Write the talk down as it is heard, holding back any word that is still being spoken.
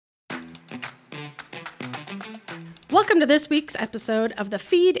Welcome to this week's episode of the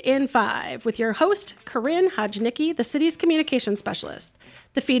Feed in 5 with your host, Corinne Hodgnicki, the city's communications specialist.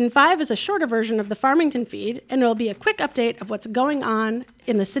 The Feed in 5 is a shorter version of the Farmington feed, and it will be a quick update of what's going on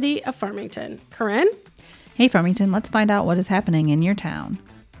in the city of Farmington. Corinne? Hey Farmington, let's find out what is happening in your town.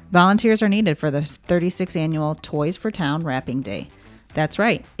 Volunteers are needed for the 36th annual Toys for Town Wrapping Day. That's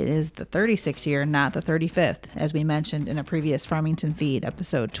right, it is the 36th year, not the 35th, as we mentioned in a previous Farmington feed,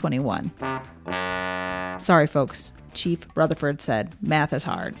 episode 21. Sorry folks, Chief Rutherford said, math is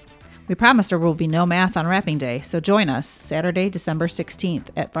hard. We promise there will be no math on Wrapping Day, so join us Saturday, December 16th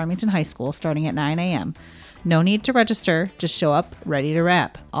at Farmington High School starting at 9 a.m. No need to register, just show up ready to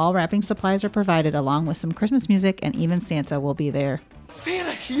wrap. All wrapping supplies are provided along with some Christmas music, and even Santa will be there.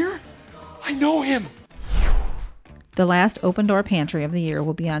 Santa here? I know him! The last open door pantry of the year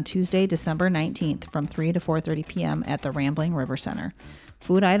will be on Tuesday, December 19th from 3 to 4:30 p.m. at the Rambling River Center.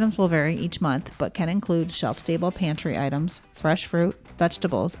 Food items will vary each month, but can include shelf-stable pantry items, fresh fruit,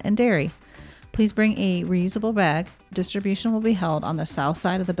 vegetables, and dairy. Please bring a reusable bag. Distribution will be held on the south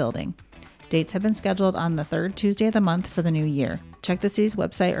side of the building. Dates have been scheduled on the third Tuesday of the month for the new year. Check the city's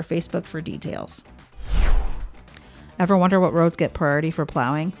website or Facebook for details. Ever wonder what roads get priority for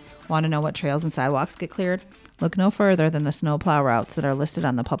plowing? Want to know what trails and sidewalks get cleared? Look no further than the snowplow routes that are listed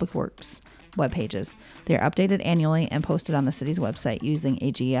on the Public Works web pages. They are updated annually and posted on the city's website using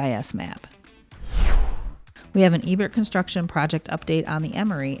a GIS map. We have an Ebert construction project update on the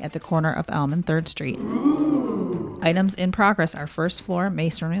Emery at the corner of Elm and 3rd Street. Items in progress are first floor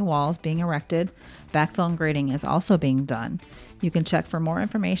masonry walls being erected. Backfill and grading is also being done. You can check for more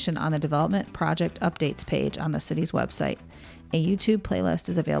information on the development project updates page on the city's website. A YouTube playlist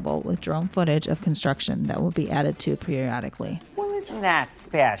is available with drone footage of construction that will be added to periodically. Well, isn't that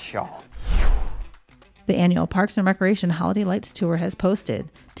special? The annual Parks and Recreation Holiday Lights Tour has posted.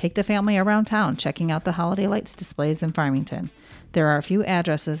 Take the family around town checking out the holiday lights displays in Farmington. There are a few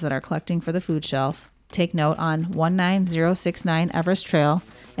addresses that are collecting for the food shelf. Take note on 19069 Everest Trail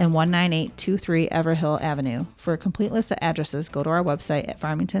and 19823 Everhill Avenue. For a complete list of addresses, go to our website at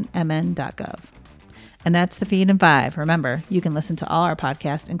farmingtonmn.gov. And that's the Feed in 5. Remember, you can listen to all our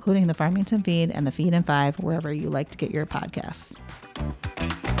podcasts, including the Farmington Feed and the Feed in 5, wherever you like to get your podcasts.